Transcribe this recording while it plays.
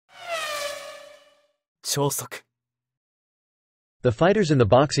超速 The fighters in the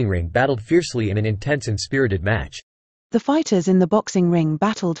boxing ring battled fiercely in an intense and spirited match. The fighters in the boxing ring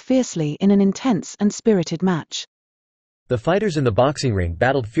battled fiercely in an intense and spirited match. The fighters in the boxing ring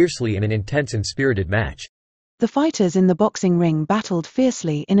battled fiercely in an intense and spirited match. The fighters in the boxing ring battled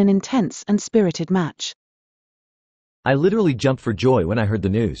fiercely in an intense and spirited match. I literally jumped for joy when I heard the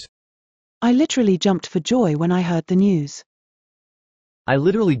news. I literally jumped for joy when I heard the news. I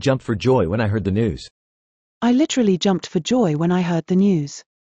literally jumped for joy when I heard the news. I literally jumped for joy when I heard the news.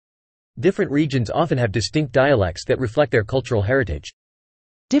 Different regions often have distinct dialects that reflect their cultural heritage.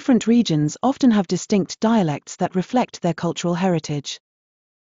 Different regions often have distinct dialects that reflect their cultural heritage.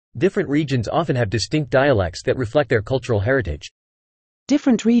 Different regions often have distinct dialects that reflect their cultural heritage.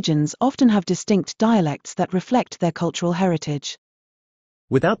 Different regions often have distinct dialects that reflect their cultural heritage.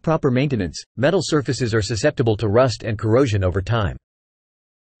 Without proper maintenance, metal surfaces are susceptible to rust and corrosion over time.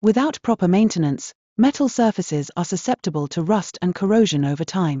 Without proper maintenance, metal surfaces are susceptible to rust and corrosion over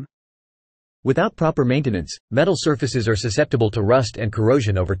time. Without proper maintenance, metal surfaces are susceptible to rust and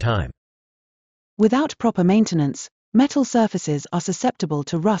corrosion over time. Without proper maintenance, metal surfaces are susceptible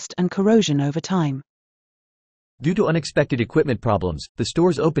to rust and corrosion over time. Due to unexpected equipment problems, the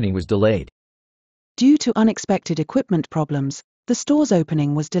store's opening was delayed. Due to unexpected equipment problems, the store's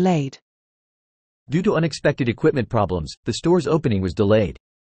opening was delayed. Due to unexpected equipment problems, the store's opening was delayed.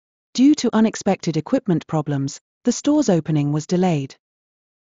 Due to unexpected equipment problems, the store's opening was delayed.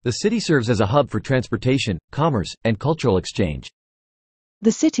 The city serves as a hub for transportation, commerce, and cultural exchange.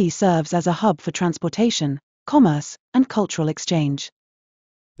 The city serves as a hub for transportation, commerce, and cultural exchange.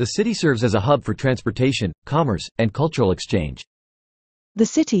 The city serves as a hub for transportation, commerce, and cultural exchange. The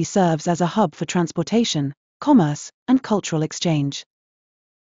city serves as a hub for transportation, commerce, and cultural exchange.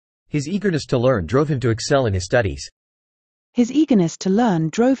 His eagerness to learn drove him to excel in his studies. His eagerness to learn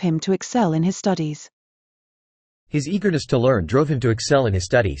drove him to excel in his studies. His eagerness to learn drove him to excel in his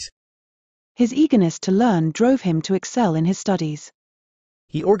studies. His eagerness to learn drove him to excel in his studies.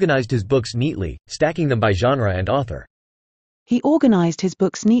 He organized his books neatly, stacking them by genre and author. He organized his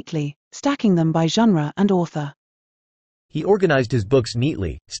books neatly, stacking them by genre and author. He organized his books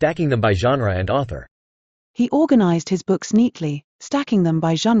neatly, stacking them by genre and author. He organized his books neatly, stacking them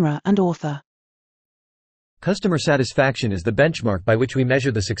by genre and author. Customer satisfaction is the benchmark by which we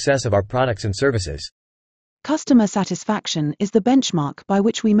measure the success of our products and services. Customer satisfaction is the benchmark by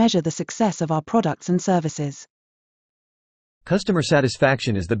which we measure the success of our products and services. Customer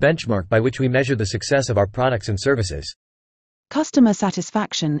satisfaction is the benchmark by which we measure the success of our products and services. Customer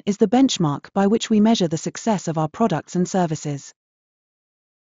satisfaction is the benchmark by which we measure the success of our products and services.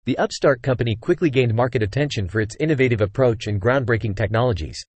 The upstart company quickly gained market attention for its innovative approach and groundbreaking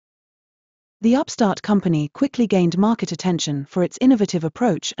technologies. The upstart company quickly gained market attention for its innovative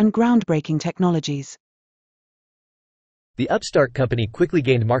approach and groundbreaking technologies. The upstart company quickly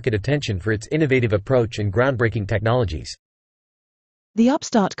gained market attention for its innovative approach and groundbreaking technologies. The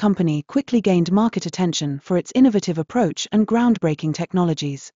upstart company quickly gained market attention for its innovative approach and groundbreaking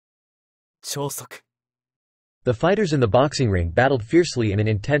technologies. 超速 The fighters in the boxing ring battled fiercely in an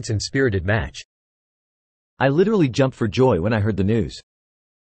intense and spirited match. I literally jumped for joy when I heard the news.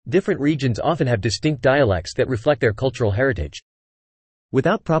 Different regions often have distinct dialects that reflect their cultural heritage.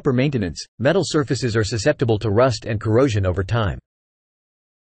 Without proper maintenance, metal surfaces are susceptible to rust and corrosion over time.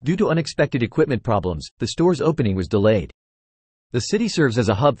 Due to unexpected equipment problems, the store's opening was delayed. The city serves as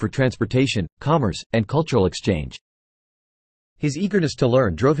a hub for transportation, commerce, and cultural exchange. His eagerness to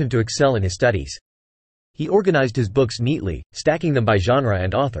learn drove him to excel in his studies. He organized his books neatly, stacking them by genre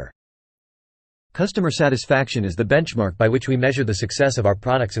and author. Customer satisfaction is the benchmark by which we measure the success of our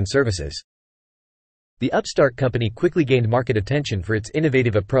products and services. The upstart company quickly gained market attention for its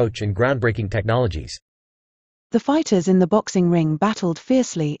innovative approach and groundbreaking technologies. The fighters in the boxing ring battled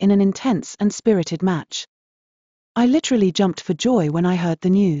fiercely in an intense and spirited match. I literally jumped for joy when I heard the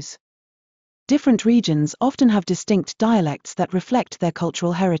news. Different regions often have distinct dialects that reflect their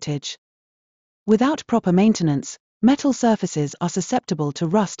cultural heritage. Without proper maintenance, metal surfaces are susceptible to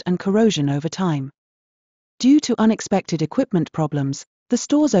rust and corrosion over time. Due to unexpected equipment problems, the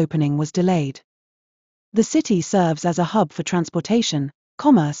store's opening was delayed. The city serves as a hub for transportation,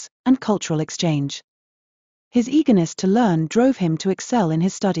 commerce, and cultural exchange. His eagerness to learn drove him to excel in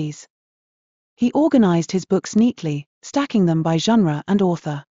his studies. He organized his books neatly, stacking them by genre and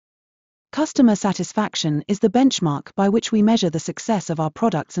author. Customer satisfaction is the benchmark by which we measure the success of our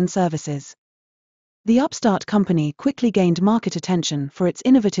products and services. The upstart company quickly gained market attention for its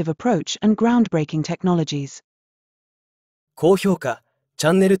innovative approach and groundbreaking technologies. 高評価、チ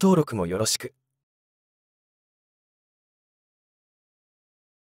ャンネル登録もよろしく。